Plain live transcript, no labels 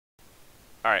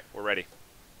Alright, we're ready.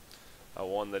 I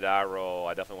won the die roll.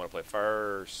 I definitely want to play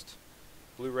first.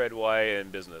 Blue, red, white,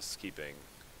 and business keeping.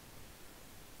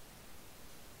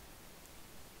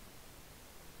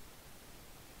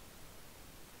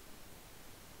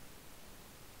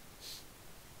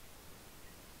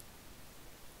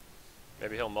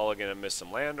 Maybe he'll mulligan and miss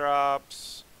some land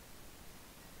drops.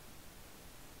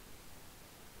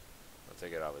 I'll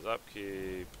take it off his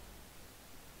upkeep.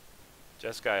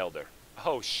 Jeskai Elder.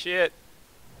 Oh shit!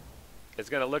 It's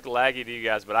gonna look laggy to you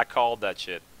guys, but I called that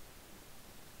shit.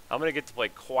 I'm gonna get to play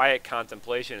Quiet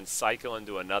Contemplation and cycle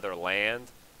into another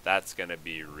land. That's gonna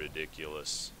be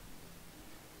ridiculous.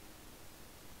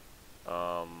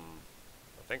 I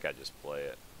think I just play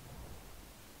it.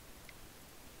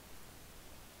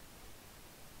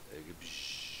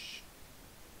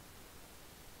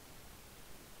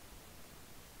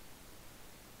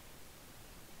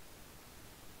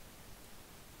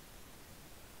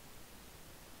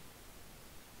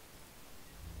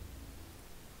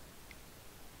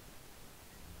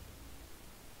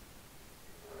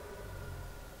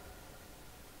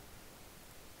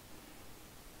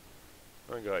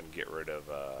 I'm gonna go ahead and get rid of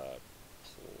planes.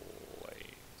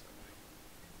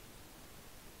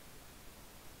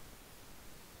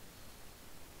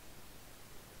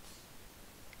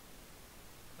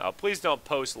 Please don't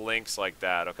post links like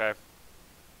that, okay?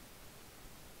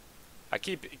 I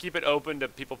keep it open to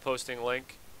people posting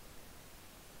link.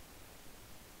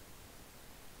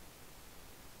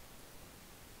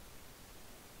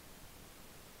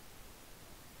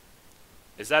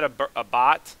 Is that a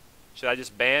bot? Should I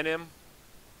just ban him?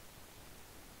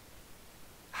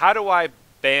 How do I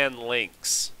ban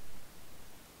links?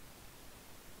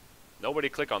 Nobody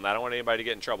click on that. I don't want anybody to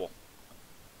get in trouble.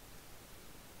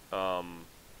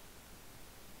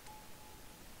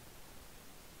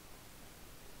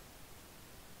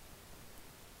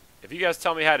 If you guys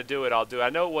tell me how to do it, I'll do it. I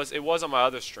know it was on my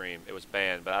other stream. It was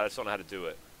banned, but I just don't know how to do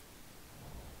it.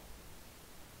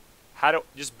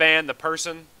 Just ban the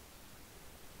person?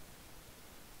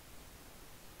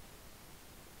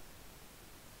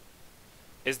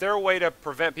 Is there a way to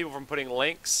prevent people from putting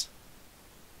links?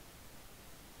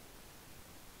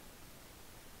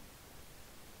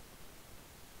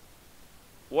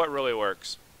 What really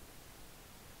works?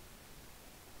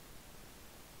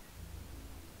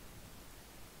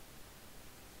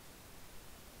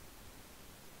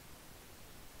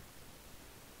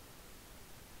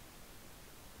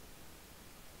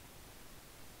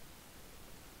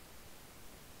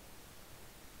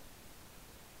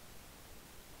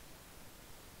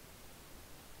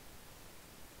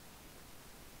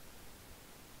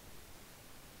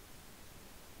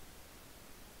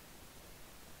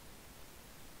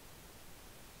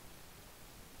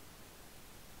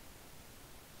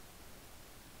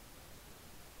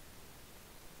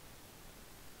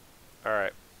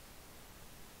 Alright.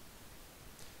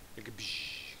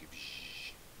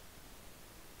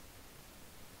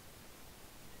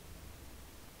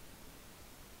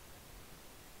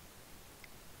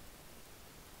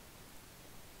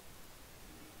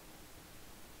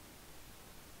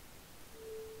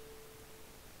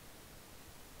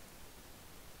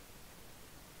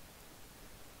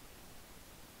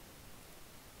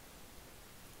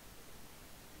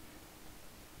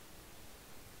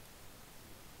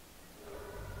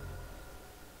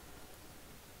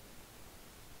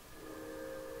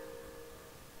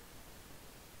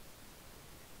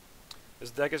 This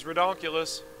deck is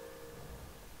redonkulous.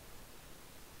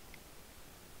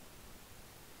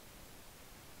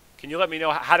 Can you let me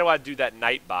know how do I do that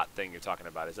Nightbot thing you're talking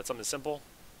about? Is that something simple?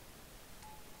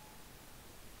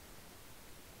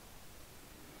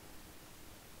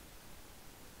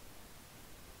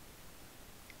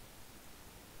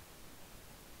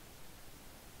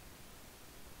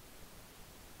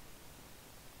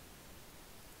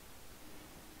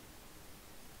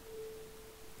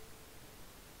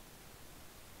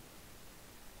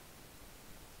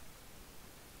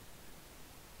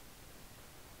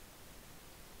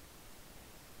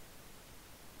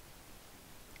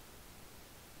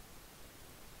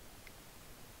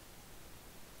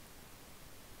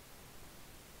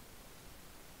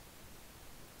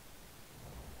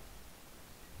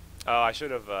 Oh, I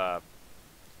shouldn't have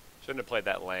played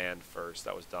that land first.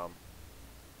 That was dumb.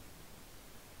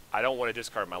 I don't want to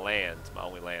discard my land, my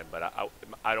only land, but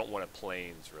I don't want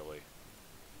planes really.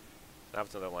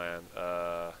 That's another land.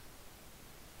 I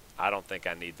don't think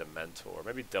I need the mentor.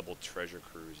 Maybe double treasure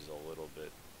cruise is a little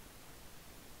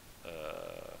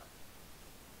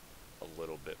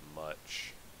bit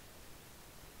much.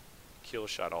 Kill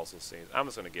shot also seems. I'm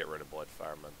just gonna get rid of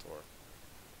Bloodfire Mentor.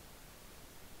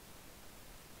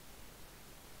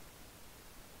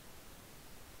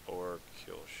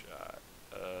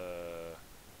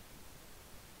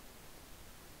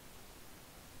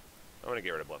 gonna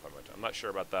get rid of bluff. I'm not sure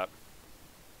about that.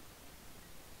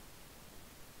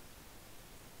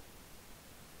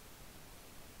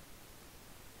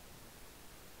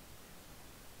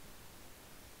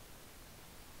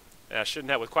 And I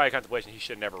shouldn't have, with Quiet Contemplation, he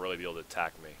should never really be able to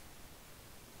attack me.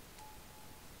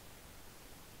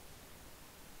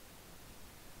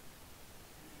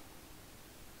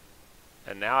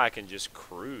 And now I can just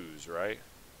cruise, right?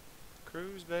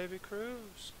 Cruise, baby,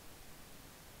 cruise.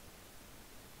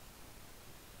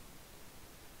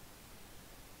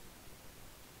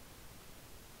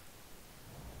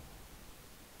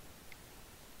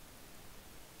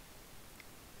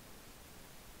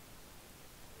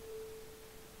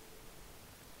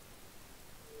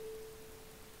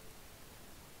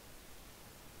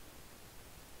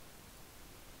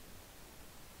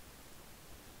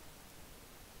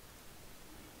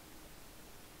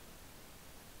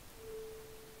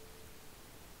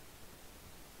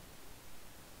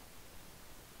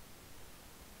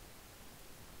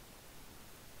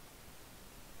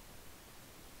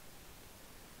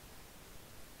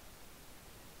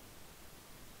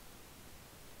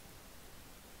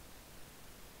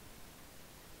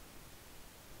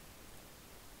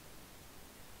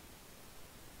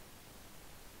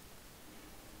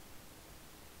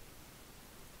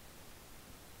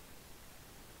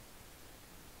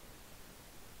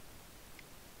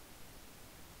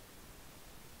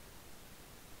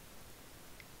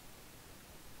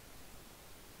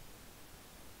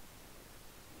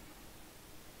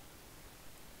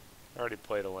 I already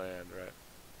played a land, right?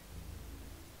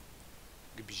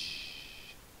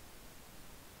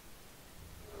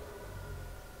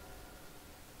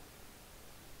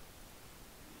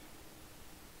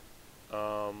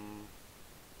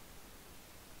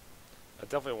 I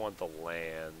definitely want the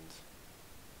land.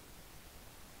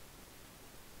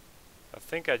 I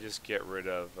think I just get rid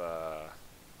of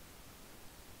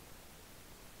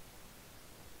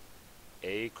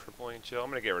a crippling chill. I'm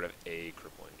gonna get rid of a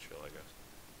crippling chill, I guess.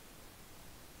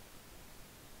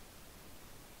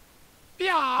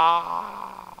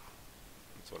 Yeah,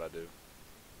 that's what I do.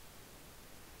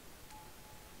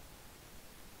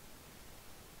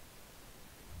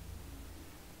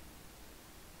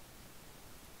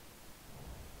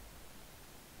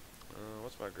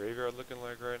 What's my graveyard looking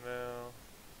like right now?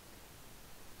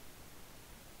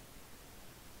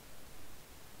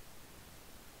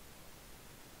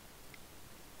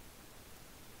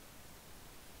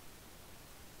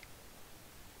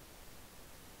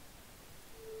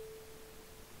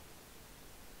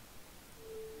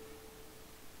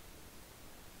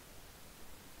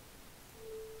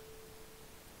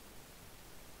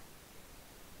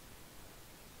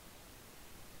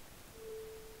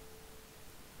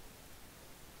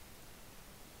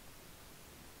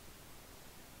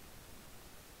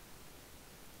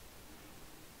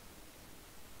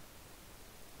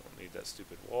 That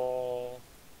stupid wall.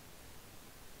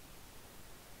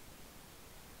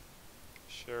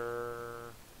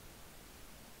 Sure.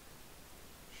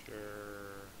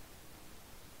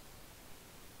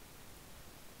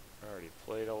 I already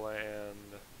played a land.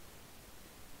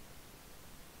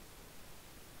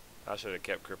 I should have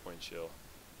kept Crippling Chill.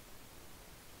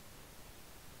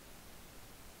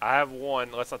 I have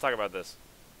one. Let's not talk about this.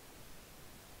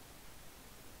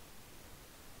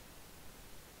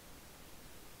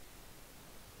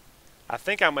 I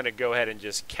think I'm going to go ahead and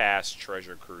just cast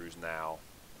Treasure Cruise now.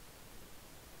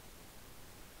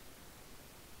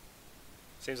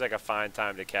 Seems like a fine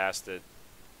time to cast it.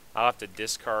 I'll have to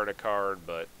discard a card,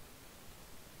 but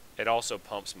it also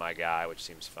pumps my guy, which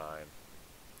seems fine.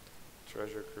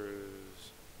 Treasure Cruise.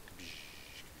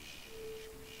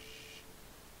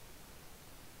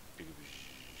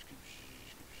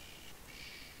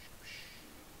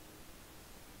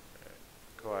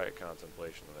 Quiet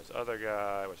Contemplation on this other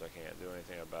guy, which I can't do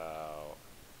anything about.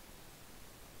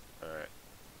 Alright.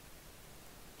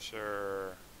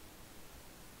 Sure.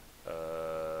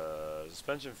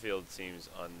 Suspension Field seems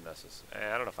unnecessary.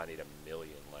 I don't know if I need a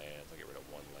million lands. I'll get rid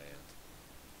of one land.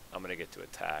 I'm going to get to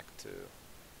attack, too.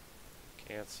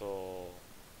 Cancel.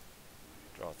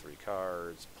 Draw 3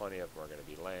 cards. Plenty of them are going to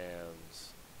be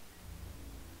lands.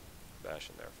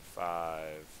 Bash in there for 5.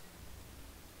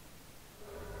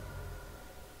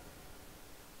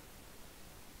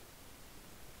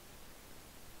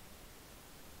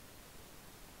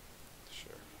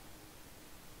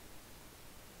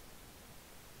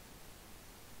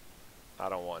 I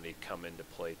don't want any come into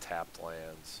play tapped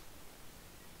lands.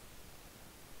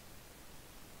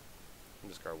 I'll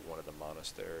discard one of the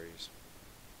monasteries.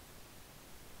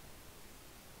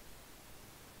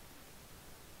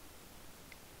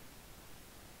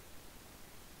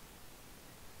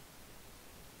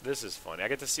 This is funny. I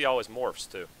get to see all his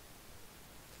morphs, too.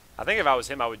 I think if I was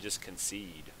him, I would just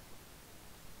concede.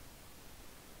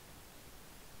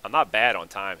 I'm not bad on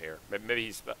time here. Maybe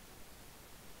he's...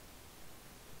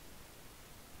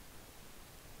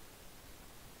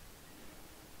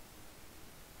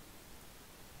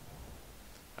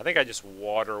 I think I just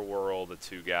water whirl the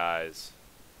two guys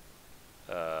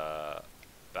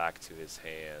back to his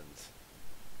hand.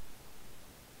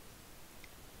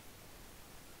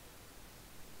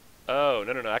 Oh,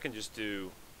 no, I can just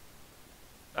do...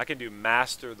 I can do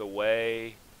Master the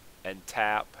Way and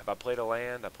tap. Have I played a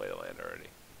land? I played a land already.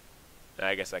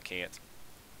 I guess I can't.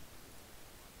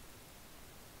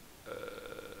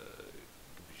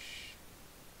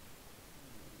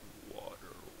 Water whirl.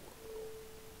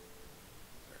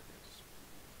 There it is.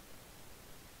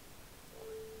 1,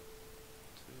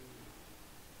 2.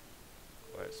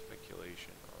 Quiet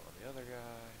speculation on the other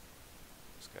guy.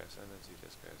 This guy ascendancy,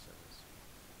 this guy ascendancy.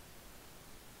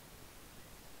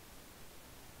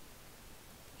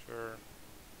 Sure.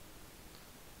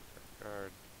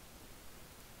 Card.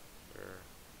 Sure.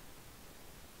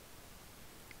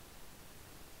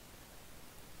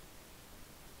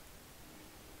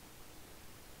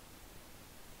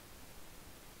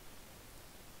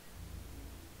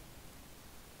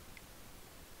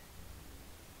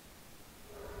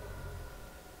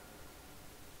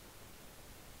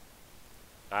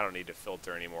 I don't need to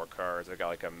filter any more cards. I got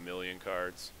like 1,000,000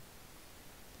 cards.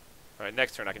 Alright,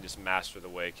 next turn I can just Master the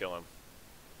Way, kill him.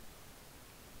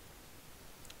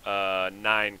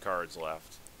 9 cards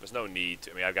left. There's no need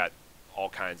to. I mean, I've got all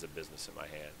kinds of business in my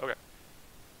hand. Okay.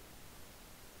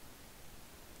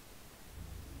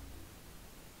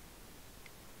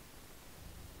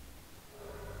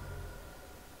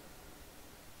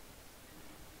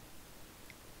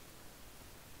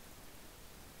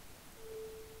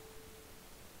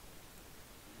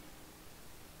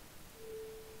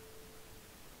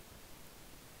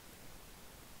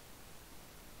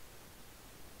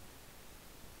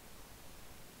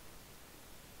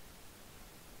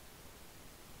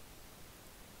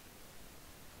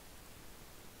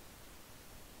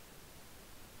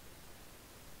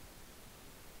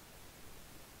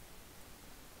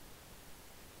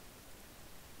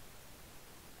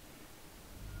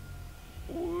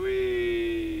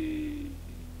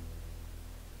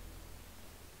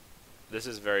 This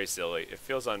is very silly. It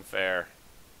feels unfair.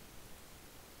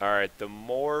 Alright, the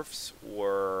morphs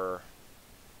were...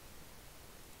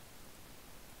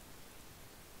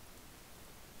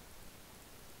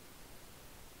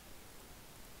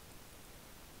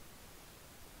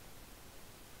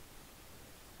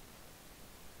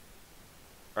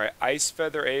 Alright, Ice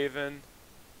Feather Aven,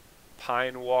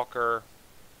 Pine Walker,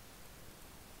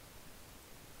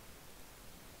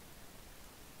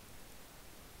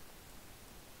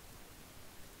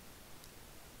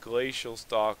 Glacial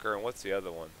Stalker, and what's the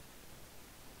other one?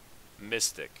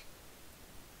 Mystic.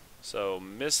 So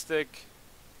Mystic,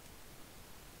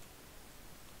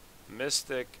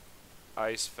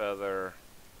 Ice Feather,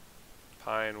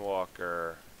 Pine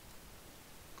Walker,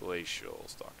 Glacial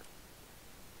Stalker.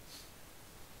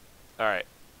 Alright.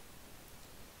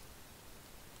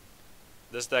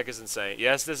 This deck is insane.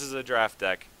 Yes, this is a draft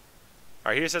deck.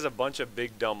 Alright, he just has a bunch of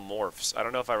big dumb morphs. I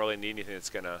don't know if I really need anything that's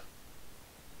gonna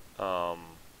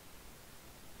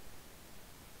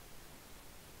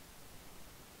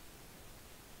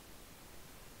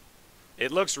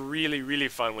It looks really, really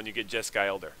fun when you get Jeskai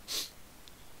Elder.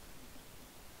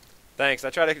 Thanks.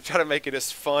 I try to make it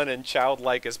as fun and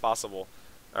childlike as possible.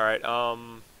 All right.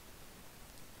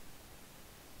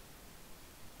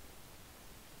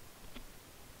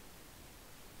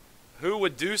 Who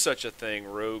would do such a thing,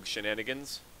 Rogue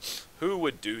Shenanigans? Who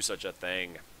would do such a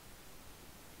thing?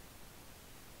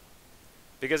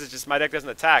 Because it's just my deck doesn't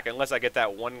attack unless I get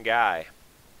that one guy.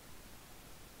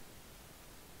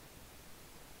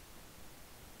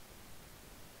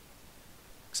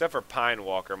 Except for Pine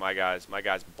Walker, my guys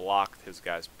blocked his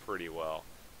guys pretty well.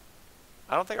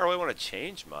 I don't think I really want to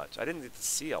change much. I didn't get to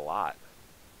see a lot.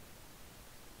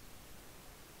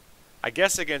 I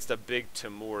guess against a big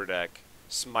Timur deck,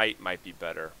 Smite might be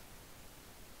better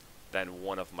than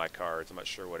one of my cards. I'm not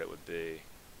sure what it would be.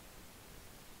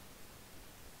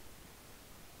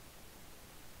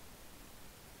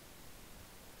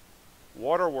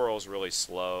 Water Whirl's really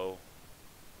slow.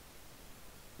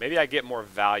 Maybe I get more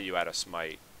value out of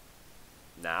Smite.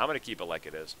 Nah, I'm going to keep it like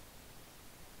it is.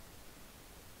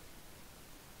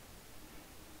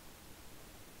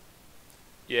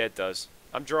 Yeah, it does.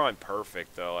 I'm drawing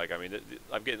perfect, though. Like, I mean,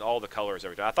 I'm getting all the colors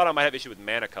every time. I thought I might have issue with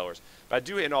mana colors, but I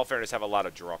do, in all fairness, have a lot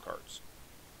of draw cards.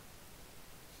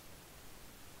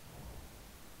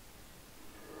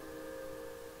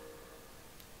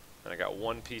 And I got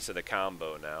one piece of the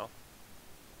combo now.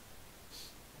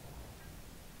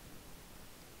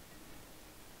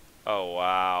 Oh,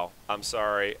 wow. I'm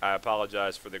sorry. I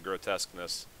apologize for the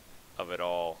grotesqueness of it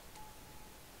all.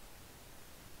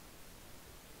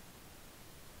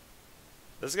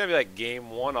 This is going to be like game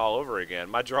 1 all over again.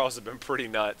 My draws have been pretty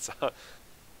nuts.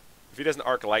 If he doesn't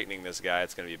arc lightning this guy,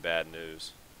 it's going to be bad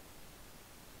news.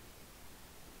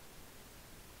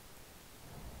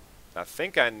 I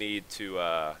think I need to,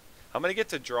 I'm going to get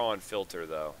to draw and filter,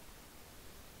 though.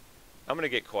 I'm going to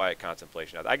get quiet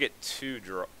contemplation. I get 2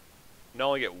 draw. No, I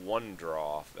only get 1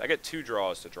 draw off. I get 2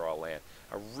 draws to draw a land.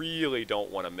 I really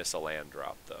don't want to miss a land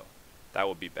drop, though. That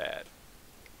would be bad.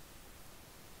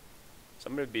 So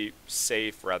I'm going to be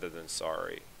safe rather than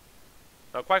sorry.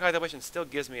 Now, quiet contemplation still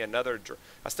gives me another draw.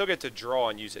 I still get to draw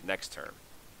and use it next turn.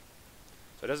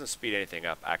 So it doesn't speed anything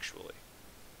up, actually.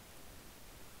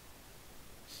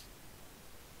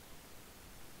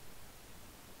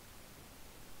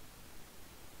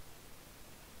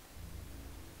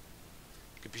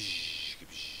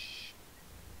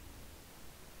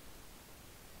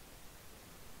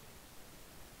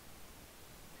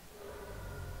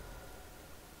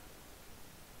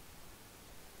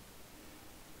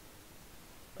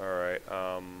 Alright,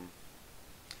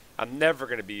 I'm never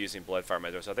going to be using Bloodfire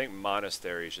Meadow, so I think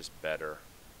Monastery is just better.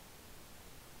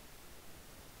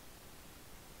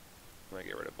 I'm going to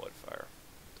get rid of Bloodfire.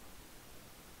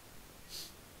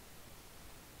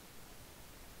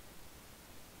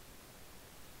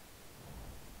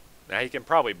 Now he can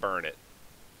probably burn it.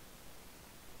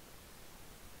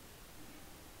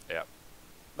 Yep.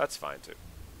 That's fine too.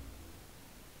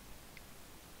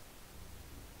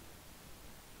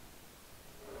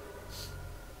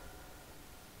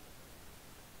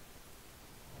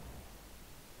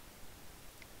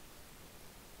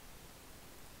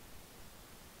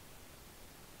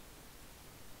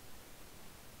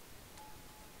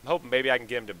 I'm hoping maybe I can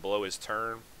get him to blow his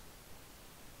turn.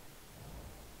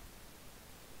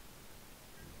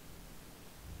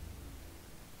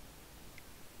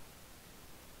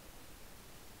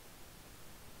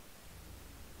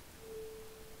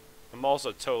 I'm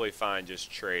also totally fine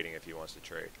just trading if he wants to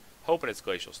trade. Hoping it's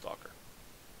Glacial Stalker.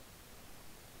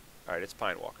 Alright, it's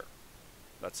Pine Walker.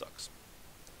 That sucks.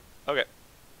 Okay.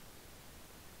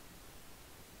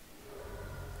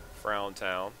 Frown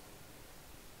Town.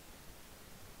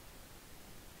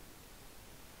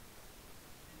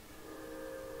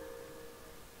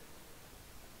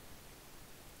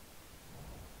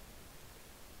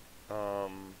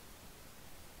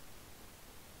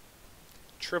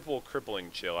 Triple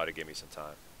Crippling Chill ought to give me some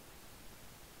time.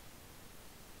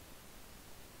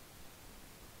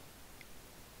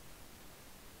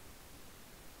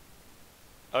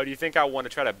 Oh, do you think I want to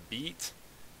try to beat?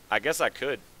 I guess I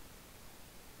could.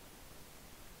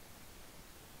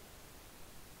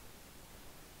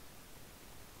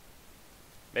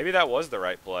 Maybe that was the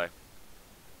right play.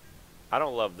 I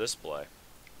don't love this play.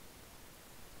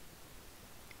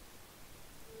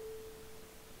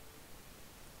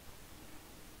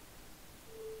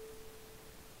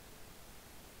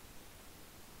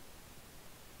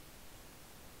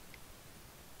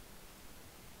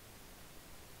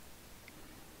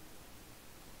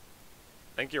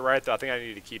 I think you're right, though. I think I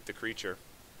need to keep the creature.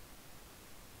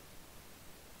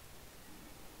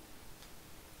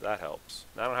 That helps.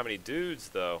 I don't have any dudes,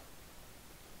 though.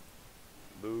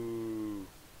 Boo.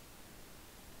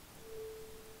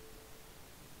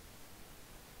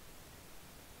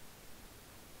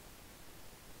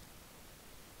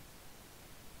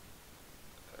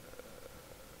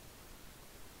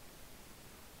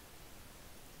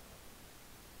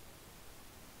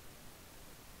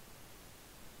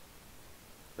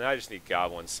 Now I just need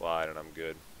Goblin Slide and I'm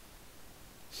good.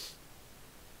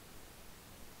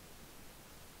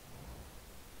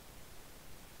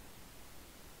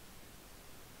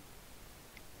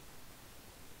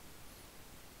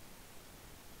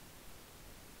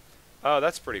 Oh,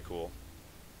 that's pretty cool.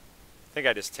 I think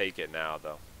I just take it now,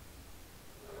 though.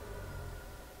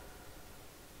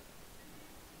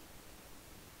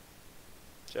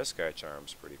 Jeskai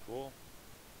Charm's pretty cool.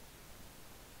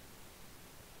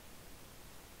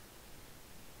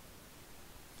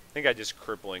 I think I just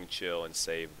Crippling Chill and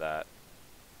save that.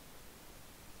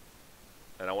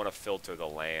 And I want to filter the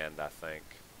land, I think.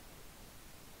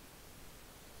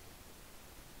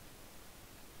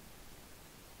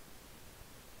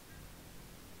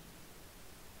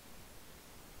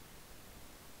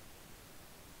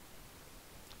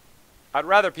 I'd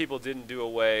rather people didn't do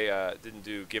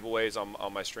giveaways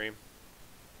on my stream.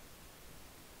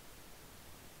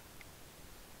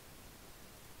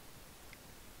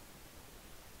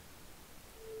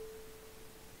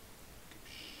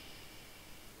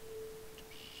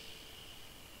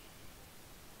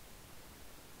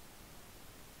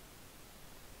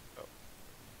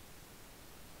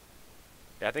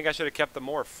 I think I should have kept the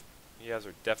morph. You guys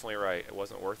are definitely right. It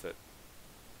wasn't worth it.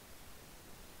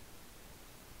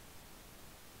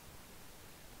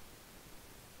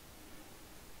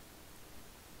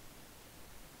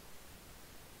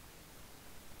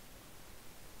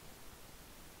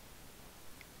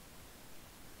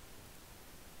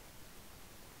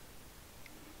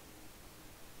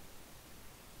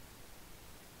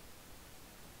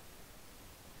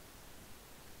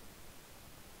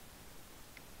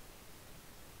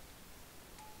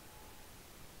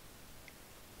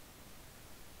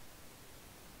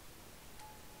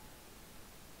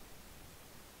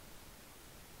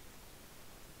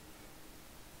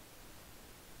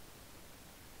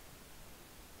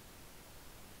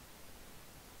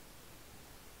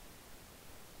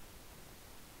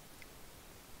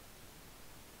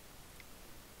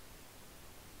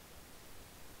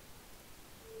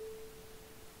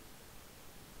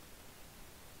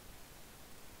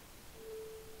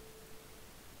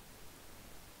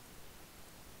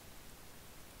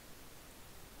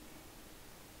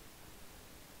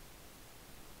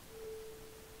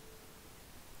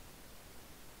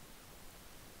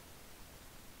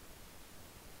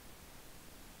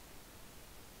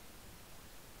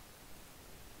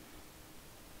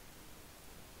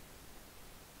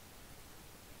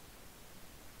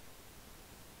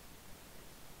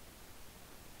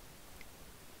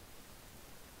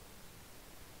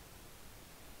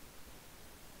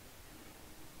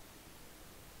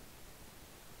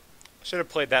 Should have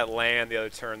played that land the other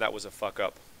turn. That was a fuck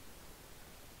up.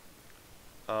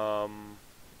 I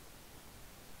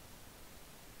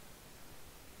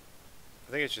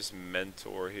think it's just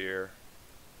mentor here.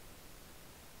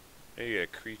 Maybe get a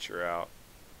creature out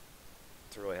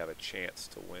to really have a chance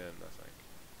to win, I think.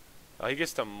 Oh, he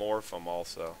gets to morph him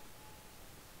also.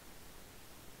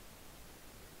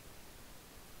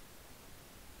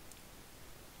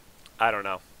 I don't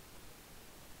know.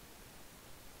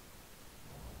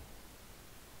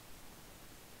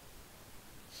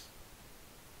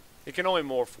 He can only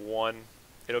morph one.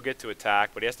 It'll get to attack,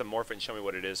 but he has to morph it and show me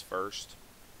what it is first.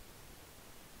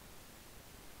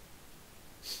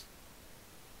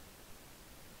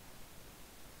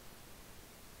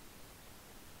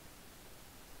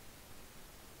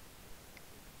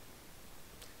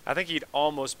 I think he'd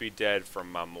almost be dead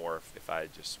from my morph if I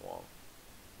had just swung.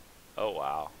 Oh,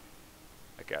 wow.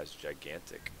 That guy's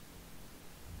gigantic.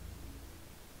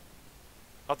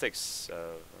 I'll take 7.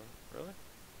 Really?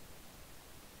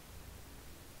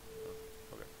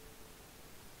 Oh, okay.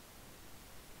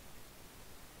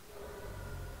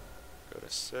 Go to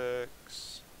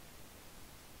 6.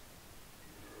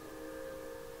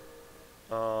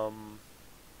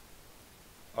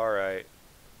 Alright.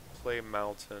 Play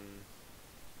mountain.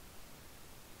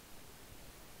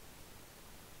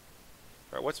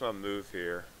 Alright, what's my move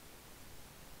here?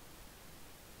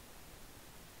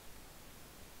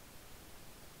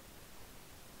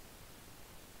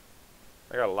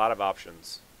 I got a lot of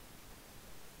options.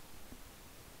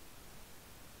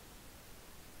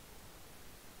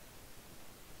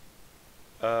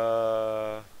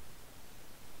 Alright,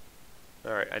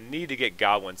 I need to get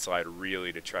Goblin Slide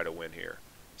really to try to win here.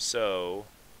 So,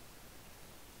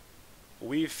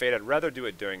 Weave Fate, I'd rather do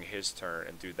it during his turn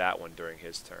and do that one during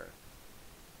his turn.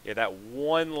 Yeah, that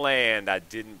one land I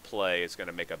didn't play is going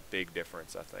to make a big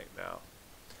difference, I think, now.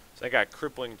 So I got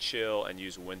Crippling Chill and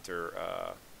use Winter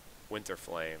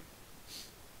Flame.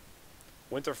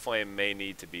 Winter Flame may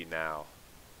need to be now.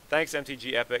 Thanks,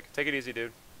 MTG Epic. Take it easy,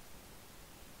 dude.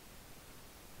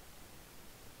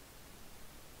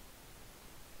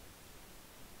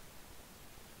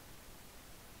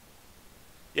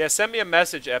 Yeah, send me a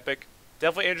message, Epic.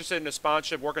 Definitely interested in a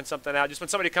sponsorship, working something out. Just when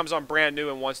somebody comes on brand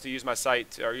new and wants to use my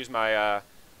site or use my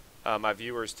my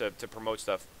viewers to promote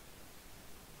stuff.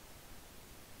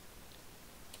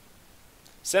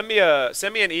 Send me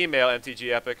an email,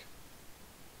 MTG Epic,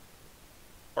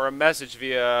 or a message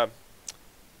via.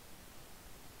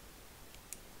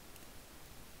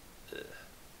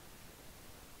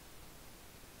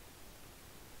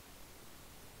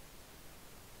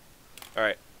 All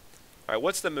right. All right,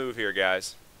 what's the move here,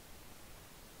 guys?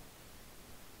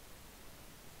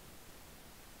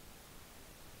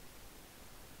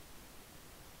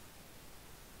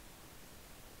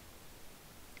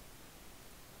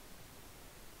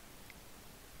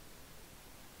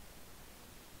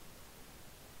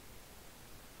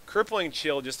 Crippling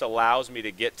Chill just allows me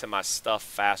to get to my stuff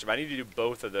faster, but I need to do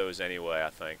both of those anyway, I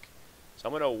think. So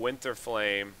I'm going to Winter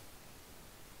Flame.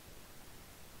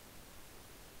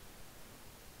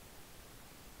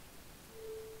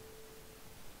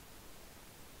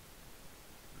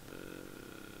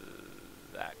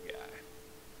 That guy.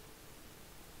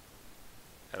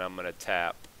 I'm going to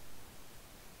tap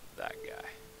that guy.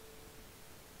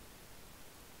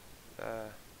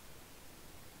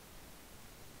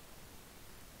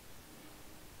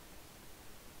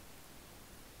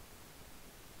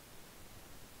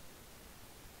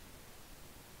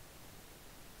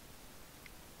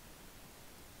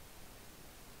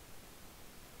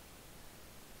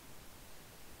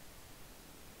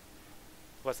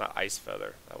 Well, that's not Ice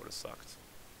Feather. That would have sucked.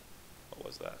 What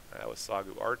was that? That was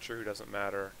Sagu Archer, who doesn't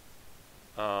matter.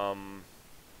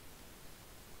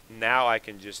 Now I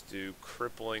can just do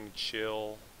Crippling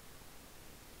Chill.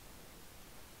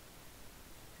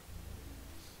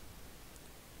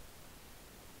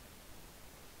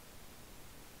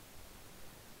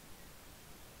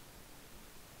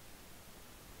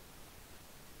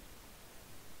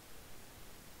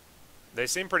 They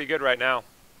seem pretty good right now.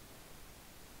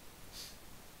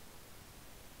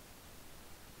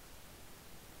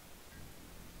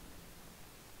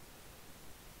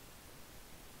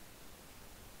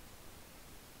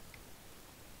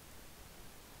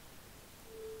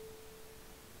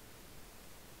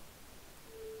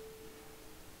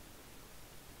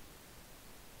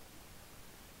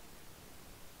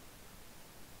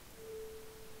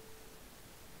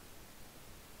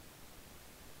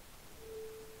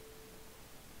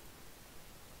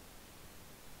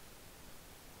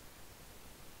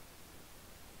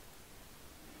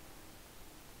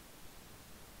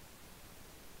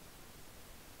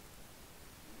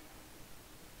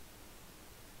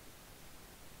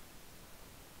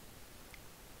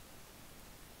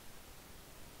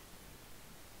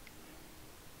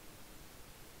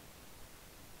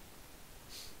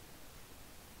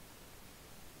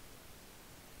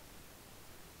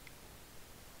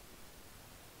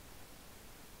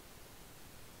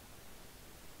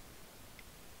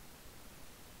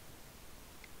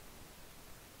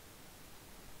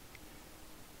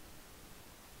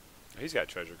 He's got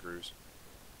Treasure Cruise.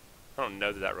 I don't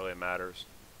know that that really matters.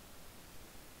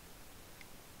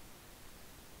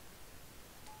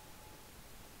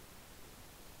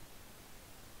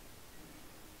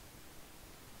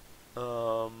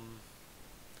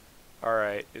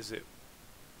 Alright, is it...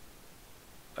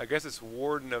 I guess it's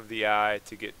Warden of the Eye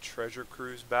to get Treasure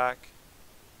Cruise back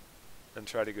and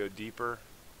try to go deeper.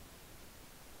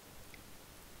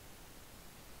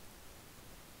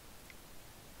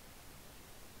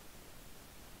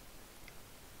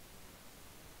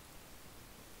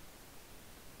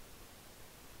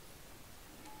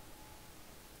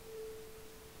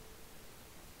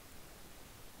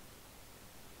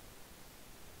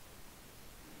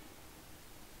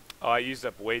 Oh, I used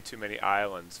up way too many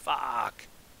islands. Fuck!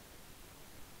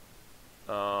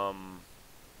 I'll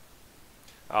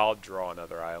draw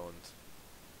another island.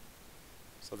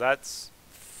 So that's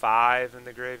 5 in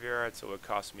the graveyard, so it would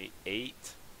cost me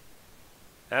 8.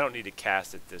 I don't need to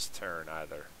cast it this turn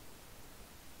either.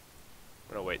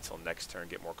 I'm gonna wait till next turn,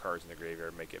 get more cards in the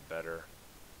graveyard, make it better.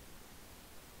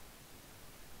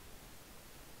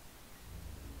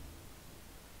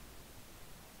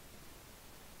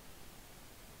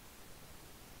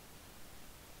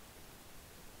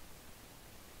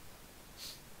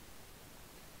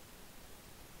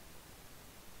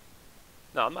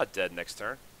 No, I'm not dead next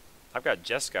turn. I've got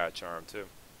Jeskai Charm too.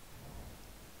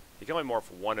 He can only morph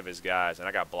one of his guys, and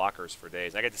I got blockers for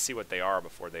days. And I get to see what they are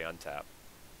before they untap.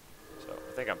 So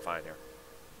I think I'm fine here.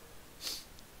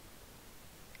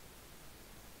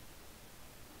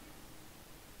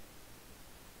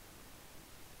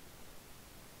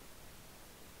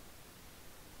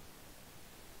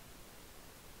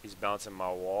 He's bouncing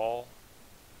my wall.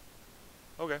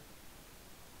 Okay.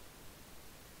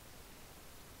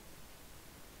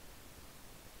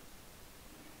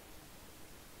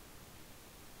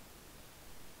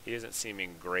 He isn't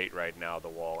seeming great right now, the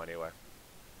wall, anyway.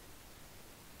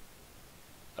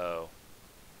 Oh.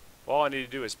 Well, all I need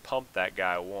to do is pump that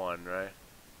guy 1, right?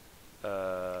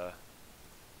 Top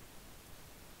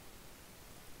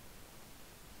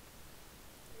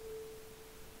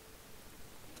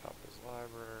of his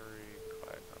library,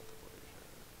 quiet contemplation.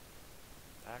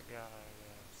 That guy,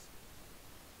 yes.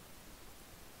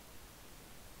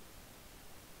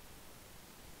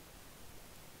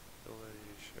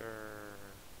 Ability, sure.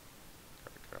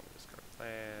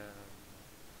 Plan.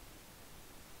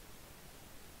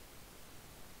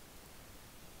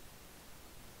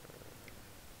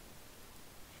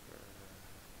 Sure.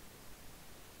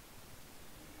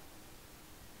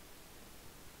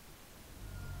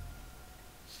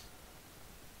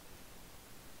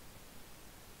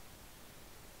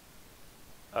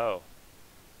 Oh.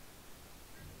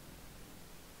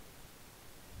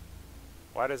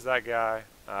 Why does that guy...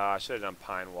 I should have done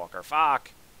Pine Walker. Fuck!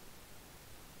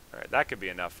 Alright, that could be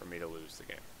enough for me to lose the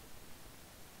game.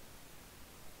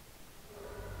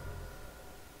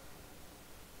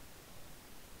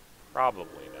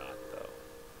 Probably not, though.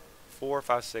 4,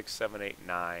 5, 6, 7, 8,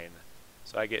 9.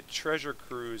 So I get treasure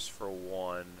cruise for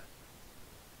 1.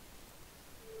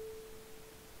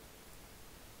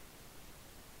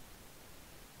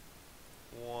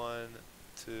 One,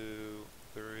 2,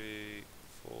 3,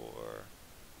 4,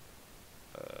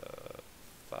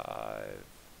 5,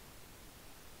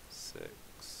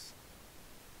 6.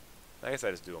 I guess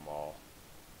I just do them all.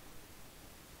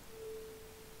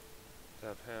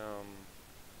 Have him.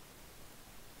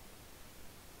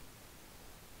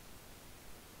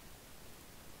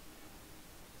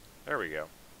 There we go.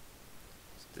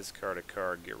 Let's discard a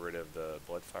card, get rid of the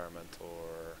Bloodfire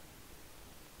Mentor.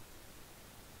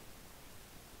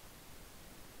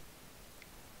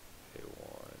 Pay 1,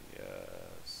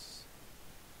 yes.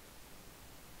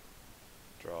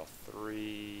 Draw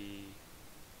 3.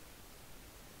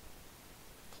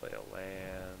 Play a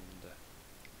land.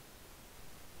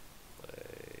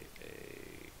 Play a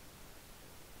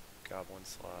Goblin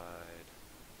Slide.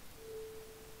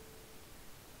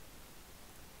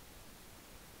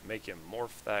 Make him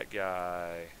morph that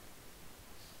guy.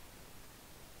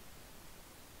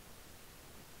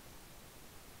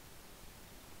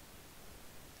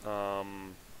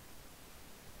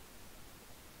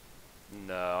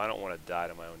 No, I don't want to die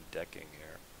to my own decking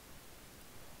here.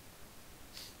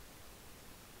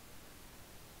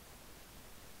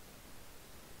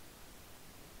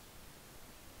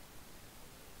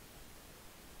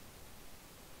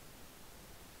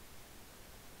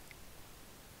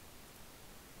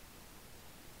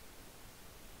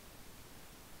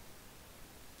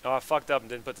 Oh, I fucked up and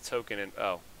didn't put the token in.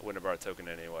 Oh, I wouldn't have brought a token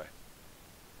in anyway.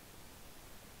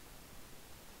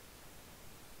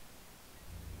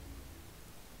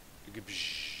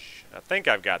 I think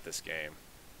I've got this game.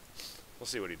 We'll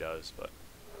see what he does, but...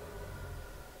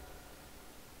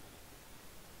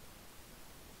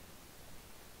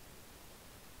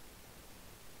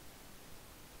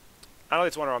 I don't think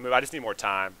it's one wrong move. I just need more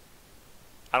time.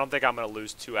 I don't think I'm going to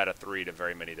lose 2 out of 3 to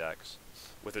very many decks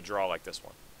with a draw like this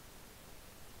one.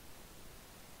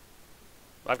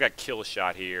 I've got Kill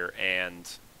Shot here and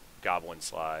Goblin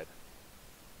Slide.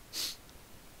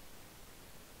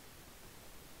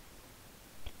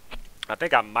 I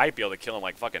think I might be able to kill him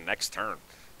like fucking next turn.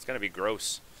 It's going to be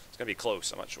gross. It's going to be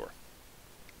close. I'm not sure.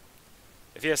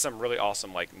 If he has some really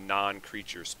awesome like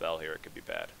non-creature spell here, it could be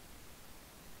bad.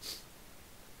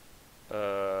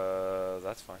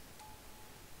 That's fine.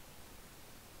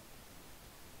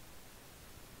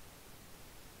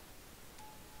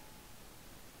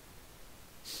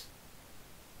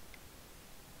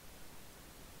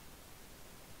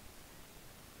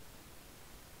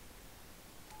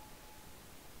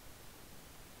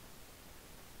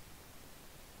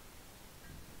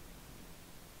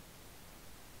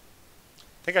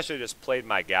 I think I should have just played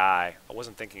my guy. I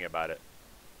wasn't thinking about it.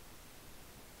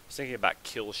 I was thinking about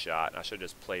Kill Shot, and I should have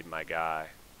just played my guy.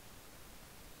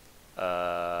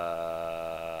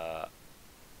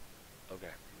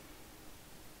 Okay.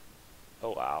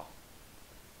 Oh, wow.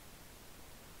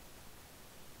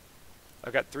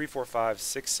 I've got 3, 4, 5,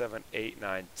 6, 7, 8,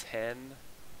 9, 10.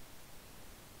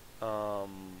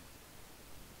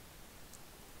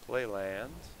 Play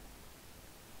land.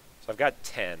 So I've got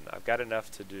 10. I've got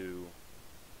enough to do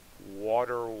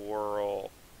Water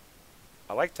Whirl.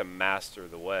 I like to Master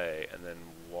the Way and then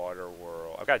Water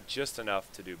Whirl. I've got just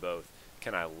enough to do both.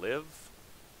 Can I live?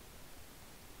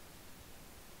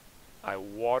 I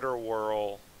Water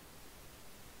Whirl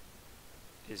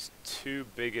his 2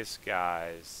 biggest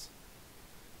guys.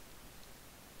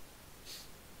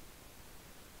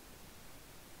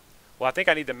 Well, I think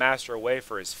I need to Master Away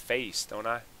for his face, don't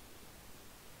I?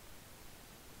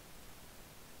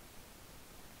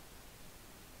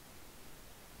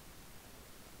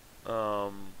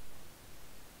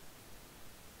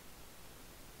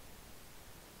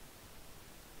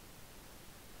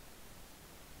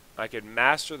 I could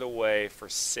Master the Way for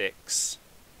 6.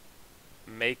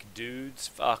 Make dudes.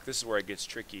 Fuck, this is where it gets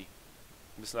tricky.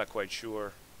 I'm just not quite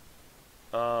sure.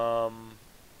 I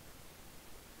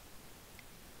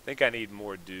think I need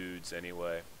more dudes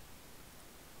anyway.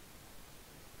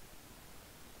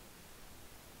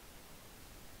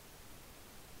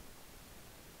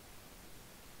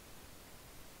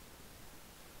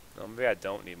 No, maybe I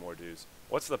don't need more dudes.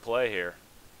 What's the play here?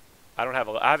 I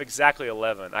have exactly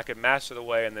 11. I could Master the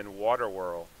Way and then Water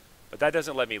Whirl, but that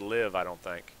doesn't let me live, I don't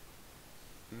think.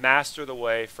 Master the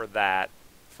Way for that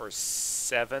for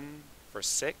 7 for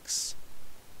 6.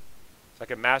 So I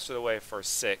could Master the Way for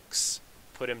 6,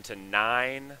 put him to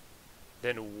 9,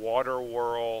 Then Water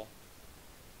Whirl.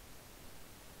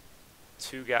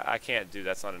 2 guys. I can't do.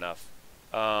 That's not enough.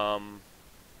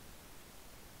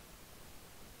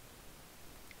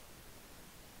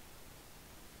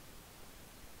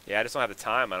 Yeah, I just don't have the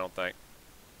time, I don't think.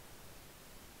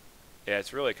 Yeah,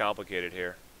 it's really complicated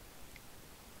here.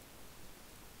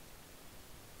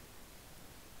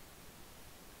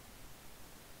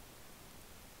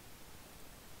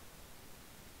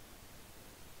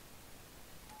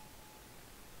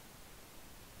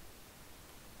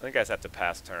 I think I just have to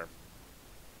pass turn.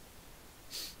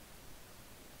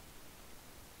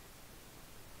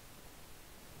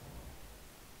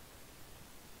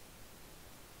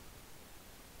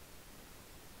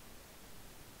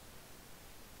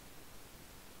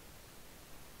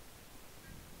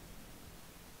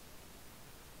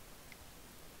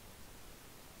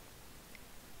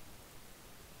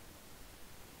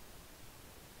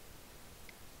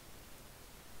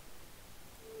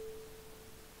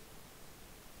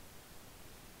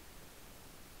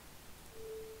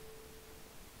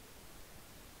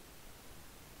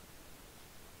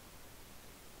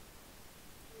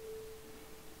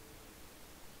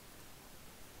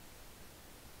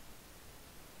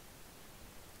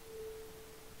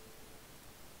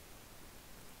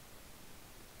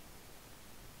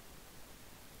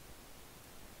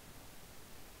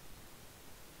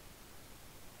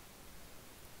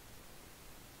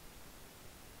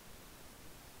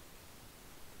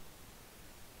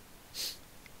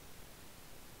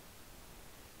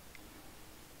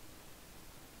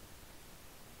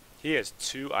 He has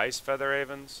 2 Ice Feather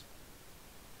Ravens.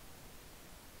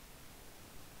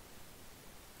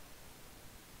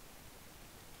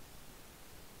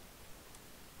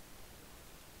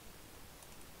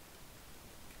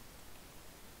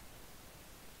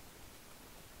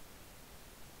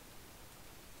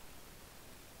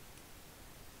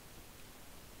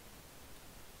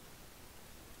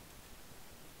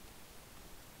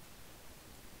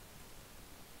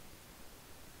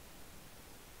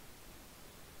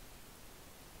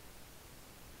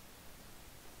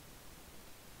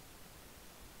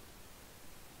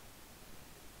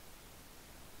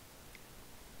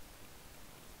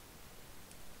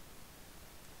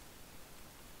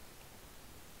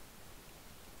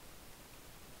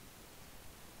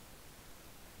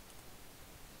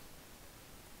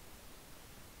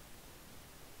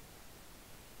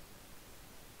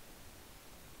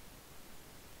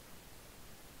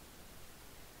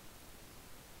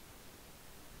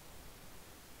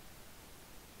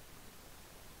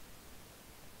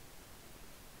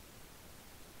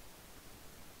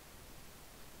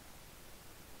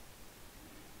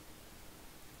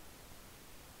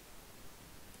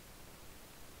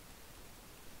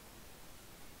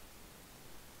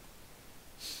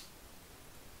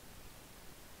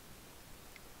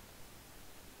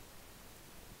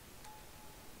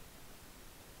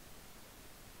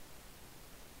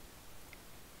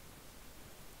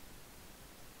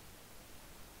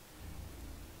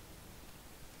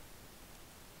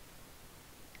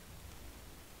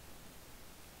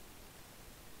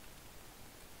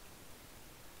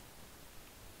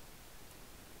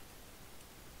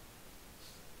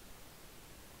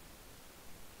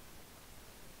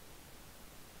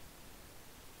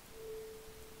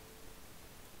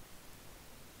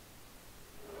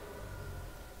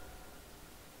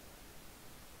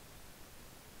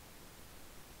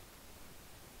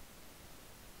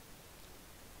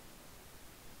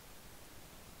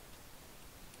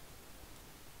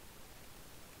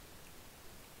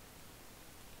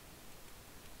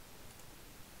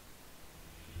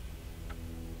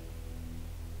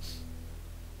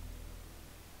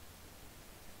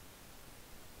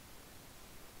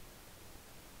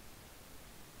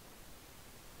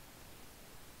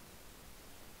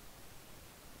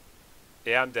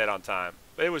 Yeah, I'm dead on time.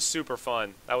 But it was super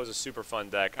fun. That was a super fun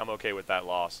deck. I'm okay with that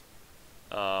loss.